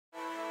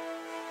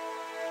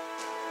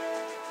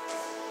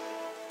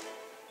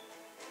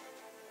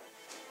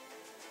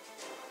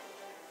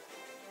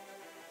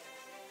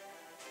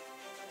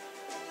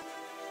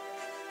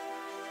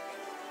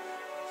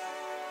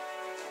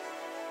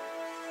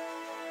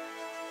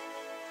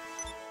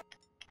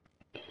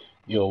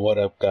Yo, what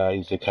up,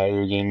 guys? The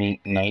Kyler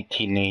Gaming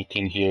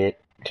 1918 here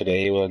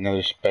today with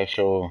another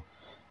special,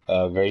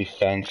 very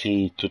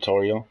fancy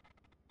tutorial,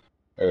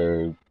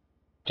 or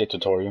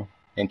tutorial.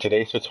 In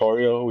today's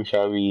tutorial, we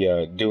shall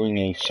be doing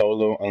a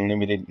solo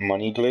unlimited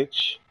money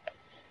glitch,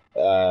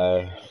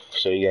 so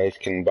you guys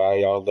can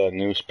buy all the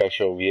new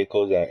special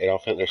vehicles that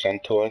Adolf Hitler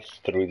sent to us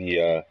through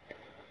the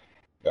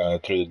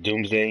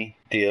Doomsday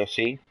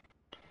DLC.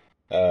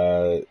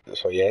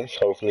 So yes,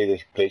 hopefully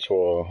this glitch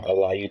will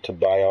allow you to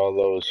buy all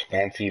those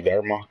fancy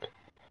Wehrmacht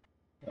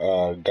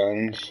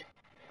guns.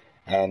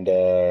 And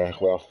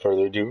without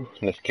further ado,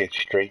 let's get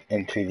straight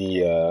into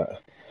the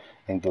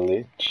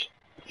glitch.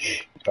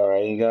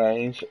 Alright,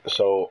 guys.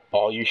 So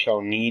all you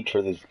shall need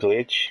for this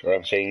glitch, or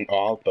I'm saying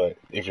all, but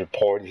if you're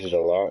poor, this is a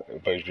lot.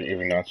 But if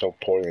you're not so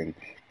poor, then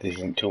this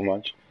isn't too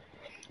much.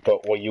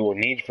 But what you will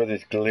need for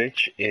this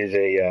glitch is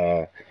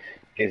a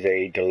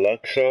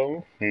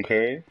Deluxo,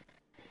 okay?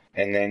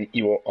 And then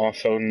you will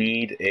also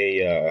need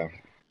a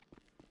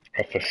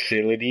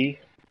facility,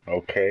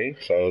 okay?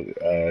 So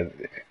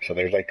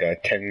there's like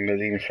 10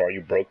 million for all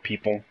you broke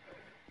people.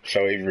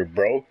 So if you're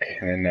broke,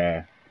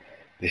 then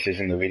this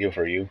isn't the video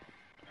for you.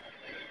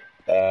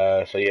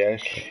 So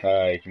yes,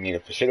 you need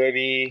a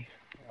facility,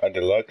 a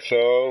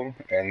Deluxo,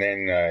 and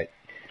then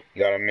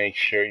you gotta make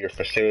sure your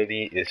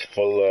facility is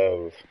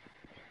full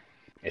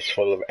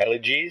of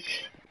elegies.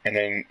 And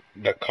then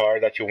the car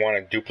that you want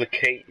to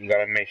duplicate, you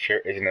gotta make sure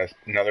is in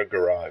another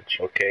garage,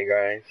 okay,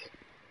 guys?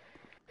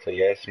 So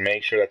yes,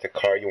 make sure that the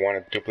car you want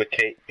to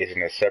duplicate is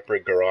in a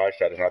separate garage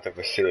that is not the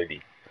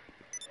facility.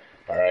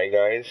 Alright,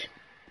 guys?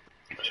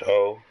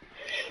 So,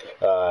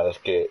 let's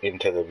get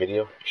into the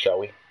video, shall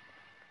we?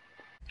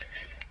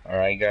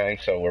 Alright,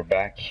 guys, so we're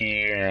back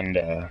here, and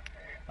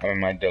I'm in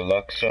my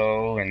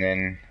Deluxo, and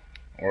then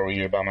we're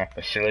here by my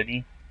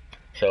facility.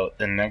 So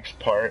the next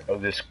part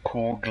of this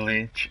cool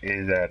glitch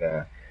is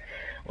that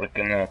we're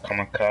gonna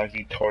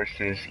kamikaze towards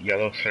this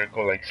yellow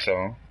circle like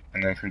so,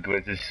 and then it's gonna go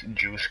to this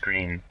juice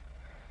screen.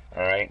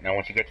 Alright, now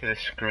once you get to the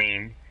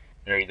screen,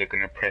 you're either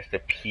gonna press the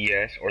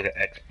PS or the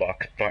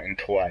Xbox button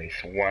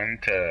twice. One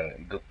to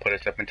put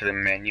us up into the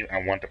menu,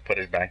 and one to put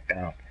us back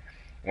down.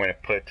 When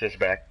it puts us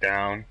back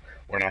down,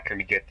 we're not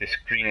gonna get this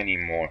screen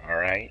anymore,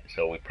 alright?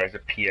 So we press the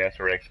PS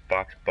or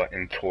Xbox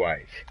button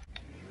twice.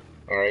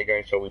 Alright,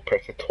 guys, so we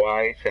press it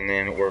twice, and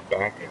then we're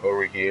back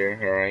over here,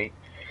 alright?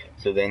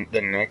 So then the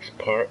next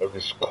part of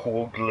this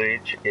cool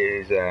glitch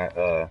is that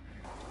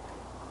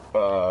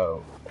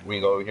we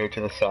go over here to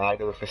the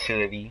side of the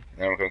facility,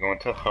 and we're gonna go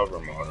into hover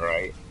mode,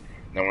 right?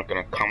 Then we're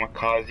gonna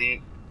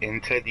kamikaze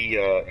into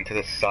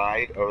the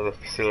side of the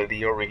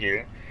facility over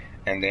here,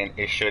 and then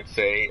it should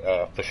say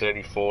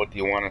facility full. Do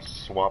you want to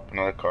swap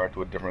another car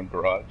to a different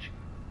garage?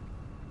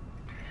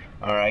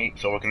 Alright,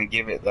 so we're gonna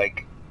give it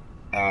like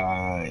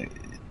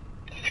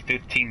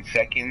 15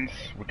 seconds.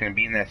 We're gonna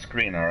be in that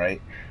screen,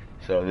 alright?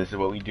 So this is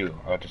what we do.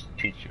 I'll just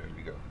teach you. Here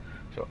we go.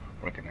 So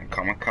we're gonna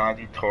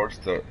kamikaze towards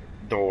the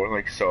door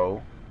like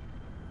so.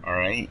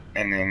 Alright,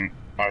 and then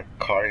our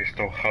car is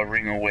still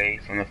hovering away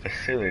from the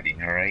facility,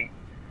 alright?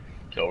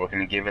 So we're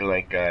gonna give it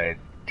like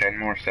 10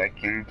 more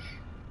seconds.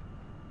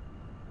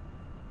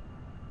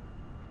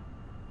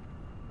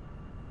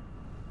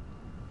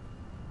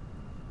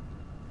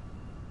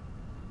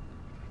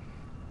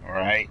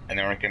 Alright, and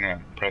then we're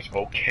gonna press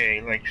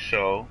OK like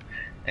so,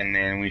 and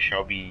then we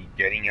shall be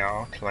getting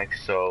out like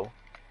so.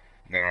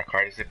 And then our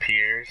car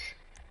disappears,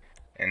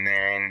 and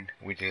then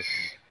we just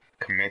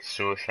commit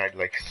suicide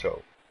like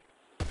so.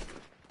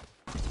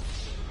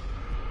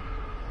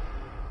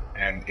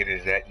 And it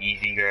is that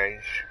easy,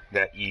 guys.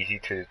 That easy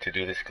to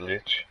do this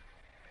glitch.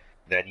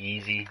 That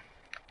easy.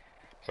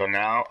 So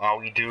now all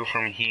we do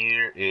from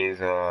here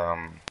is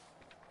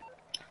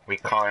we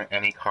call in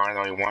any car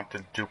that we want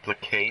to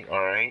duplicate,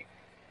 alright?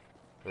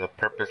 For the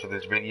purpose of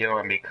this video,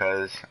 and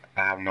because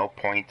I have no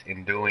point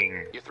in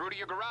doing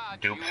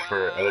dupes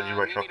for LG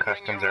Retro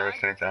Customs ever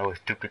since I was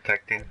dupe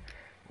detected,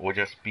 we'll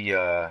just be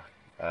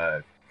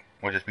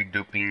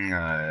duping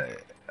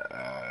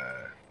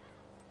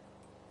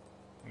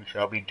we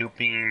shall be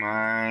duping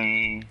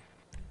my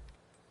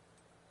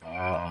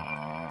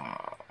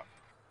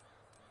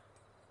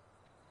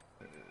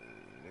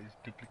let's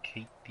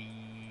duplicate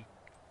the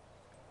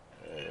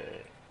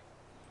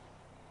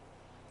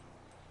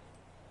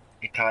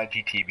Italian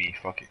GTB,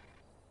 fuck it.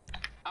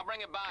 I'll bring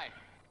it by.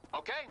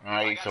 Okay?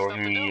 Alright, so we're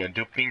gonna be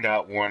duping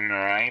that one,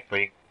 alright?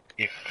 But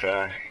if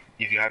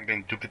you haven't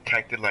been dupe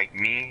detected like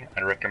me,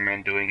 I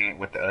recommend doing it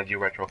with the LG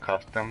Retro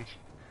Customs.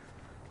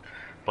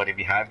 But if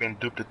you have been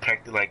dupe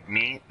detected like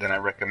me, then I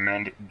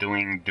recommend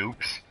doing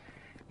dupes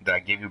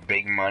that give you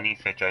big money,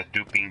 such as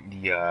duping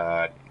the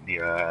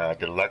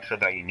Deluxo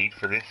that you need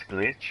for this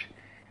glitch,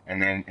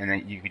 and then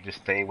you could just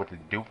stay with the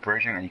dupe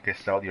version, and you could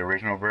sell the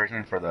original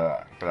version for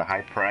the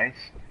high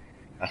price.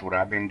 That's what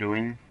I've been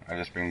doing. I've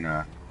just been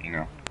I've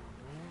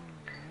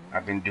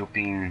been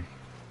duping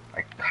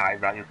like high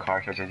value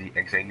cars such as the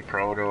X80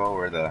 Proto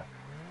or the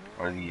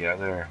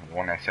other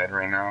one I said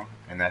right now,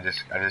 and I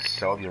just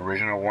sell the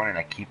original one and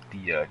I keep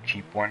the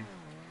cheap one,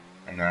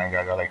 and then I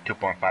got like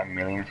 2.5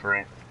 million for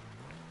it.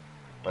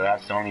 But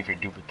that's only if you're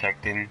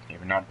dupe-protected. If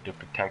you're not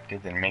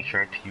dupe-protected, then make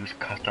sure to use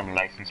custom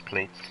license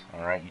plates.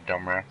 Alright, you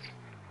dumb rats.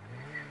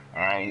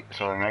 Alright,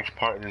 so the next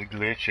part of this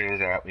glitch is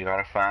that we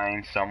gotta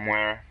find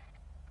somewhere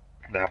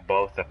that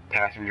both the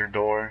passenger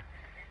door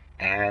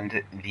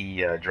and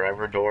the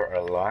driver door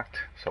are locked.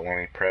 So when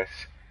we press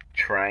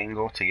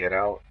triangle to get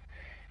out,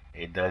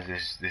 it does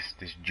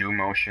this Jew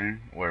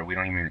motion where we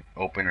don't even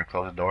open or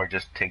close the door, it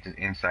just takes it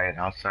inside and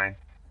outside.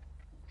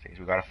 So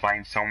we gotta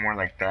find somewhere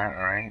like that,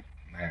 alright?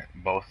 That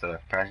both the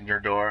passenger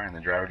door and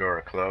the driver door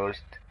are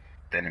closed.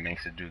 Then it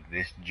makes it do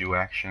this Jew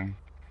action.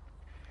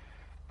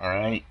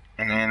 Alright,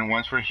 and then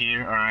once we're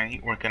here,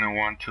 alright, we're gonna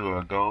want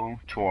to go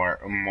to our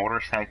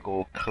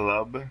motorcycle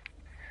club,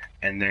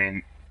 and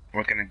then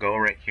we're gonna go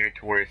right here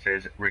to where it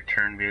says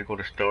return vehicle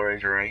to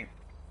storage, alright?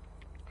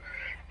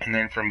 And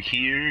then from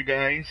here,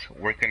 guys,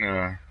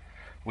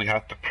 we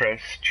have to press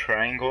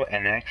triangle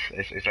and X.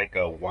 It's like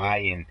a Y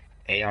and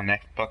A on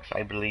Xbox,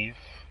 I believe.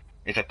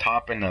 It's a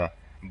top and a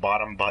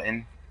bottom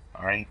button,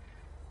 alright?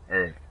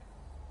 Or,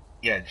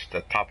 yeah, just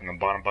the top and the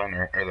bottom button,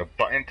 or the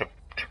button to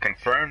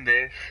confirm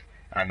this,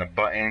 and the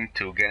button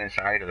to get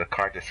inside of the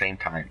car at the same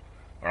time.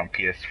 Or on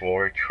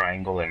PS4,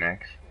 triangle and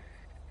X.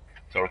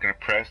 So we're gonna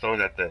press those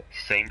at the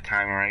same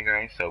time, alright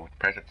guys? So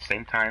press at the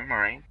same time,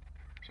 alright?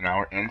 So now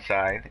we're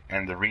inside,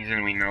 and the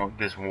reason we know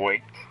this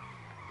worked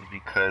is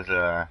because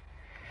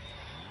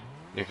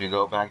if you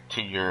go back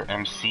to your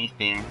MC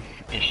thing,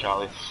 it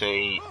shall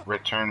say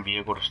return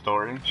vehicle to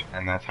storage,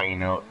 and that's how you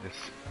know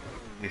this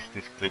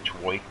glitch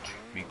worked,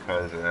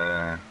 because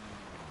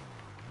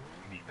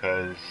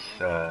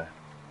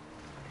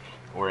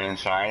we're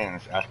inside and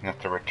it's asking us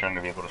to return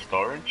the vehicle to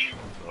storage.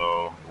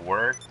 So it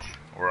worked.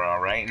 We're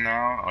alright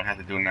now. All we have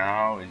to do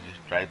now is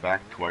just drive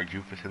back to our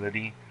Jew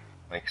facility,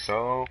 like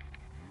so.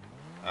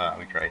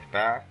 We drive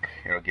back.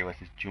 It'll give us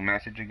this Jew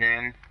message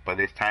again, but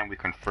this time we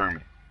confirm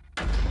it.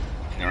 And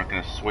then we're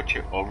gonna switch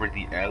it over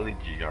the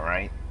LED,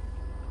 alright?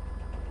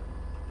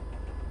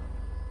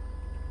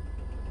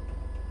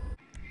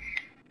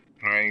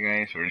 Alright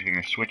guys, so we're just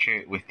gonna switch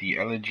it with the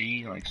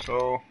LED, like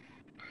so.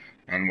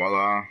 And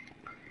voila.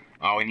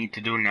 All we need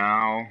to do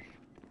now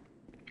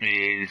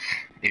is,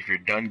 if you're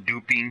done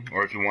duping,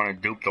 or if you want to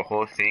dupe the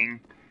whole thing,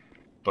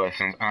 but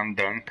since I'm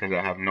done, because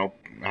I have no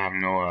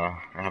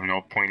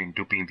point in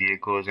duping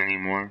vehicles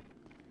anymore.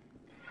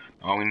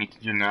 All we need to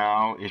do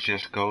now is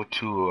just go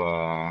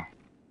to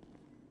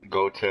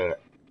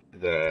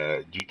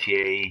the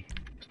GTA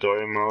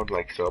story mode,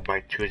 like so,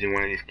 by choosing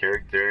one of these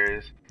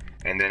characters,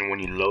 and then when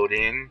you load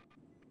in,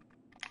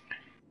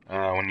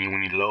 when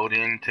you load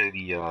into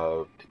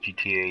the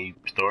GTA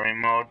story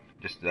mode,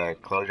 just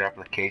close your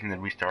application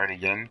and restart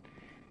again,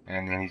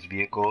 and then these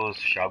vehicles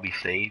shall be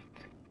saved.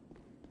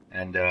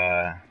 And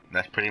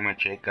that's pretty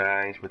much it,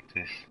 guys, with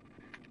this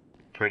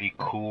pretty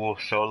cool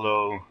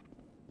solo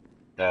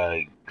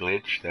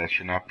glitch that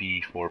should not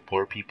be for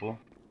poor people.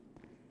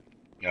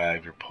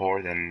 If you're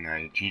poor, then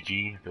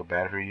GG, I feel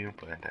bad for you,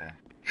 but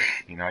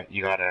you know,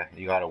 you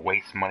gotta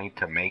waste money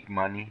to make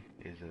money,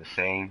 is the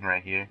saying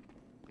right here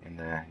in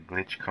the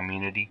glitch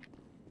community.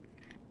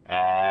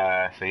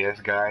 So yes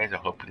guys, I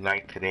hope you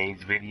liked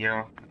today's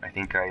video. I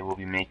think I will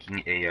be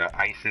making a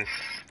ISIS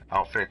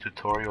outfit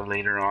tutorial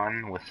later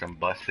on with some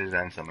buses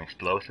and some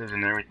explosives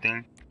and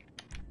everything.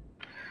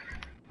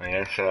 But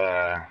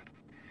yes,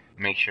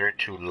 make sure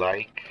to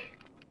like,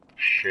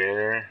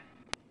 share,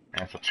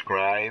 and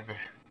subscribe.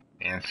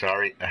 And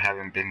sorry I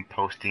haven't been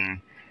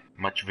posting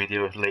much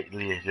videos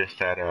lately. It's just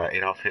that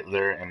Adolf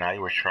Hitler and I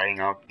were trying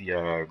out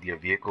the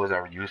vehicles I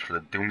would use for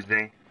the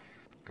Doomsday,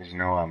 because you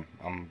know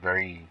I'm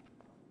very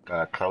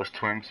close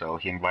to him, so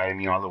he invited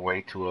me all the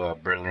way to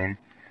Berlin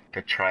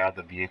to try out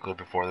the vehicle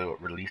before they were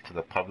released to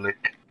the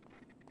public.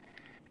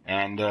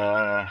 And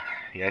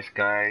yes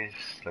guys,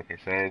 like I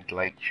said,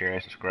 like,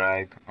 share,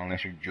 subscribe,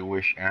 unless you're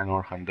Jewish and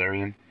or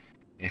Honduran.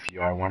 If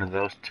you are one of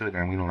those two,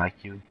 then we don't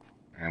like you,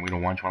 and we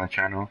don't want you on the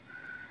channel.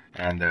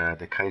 And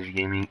the Kaiser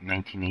Gaming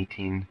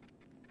 1918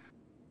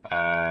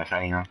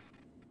 signing off.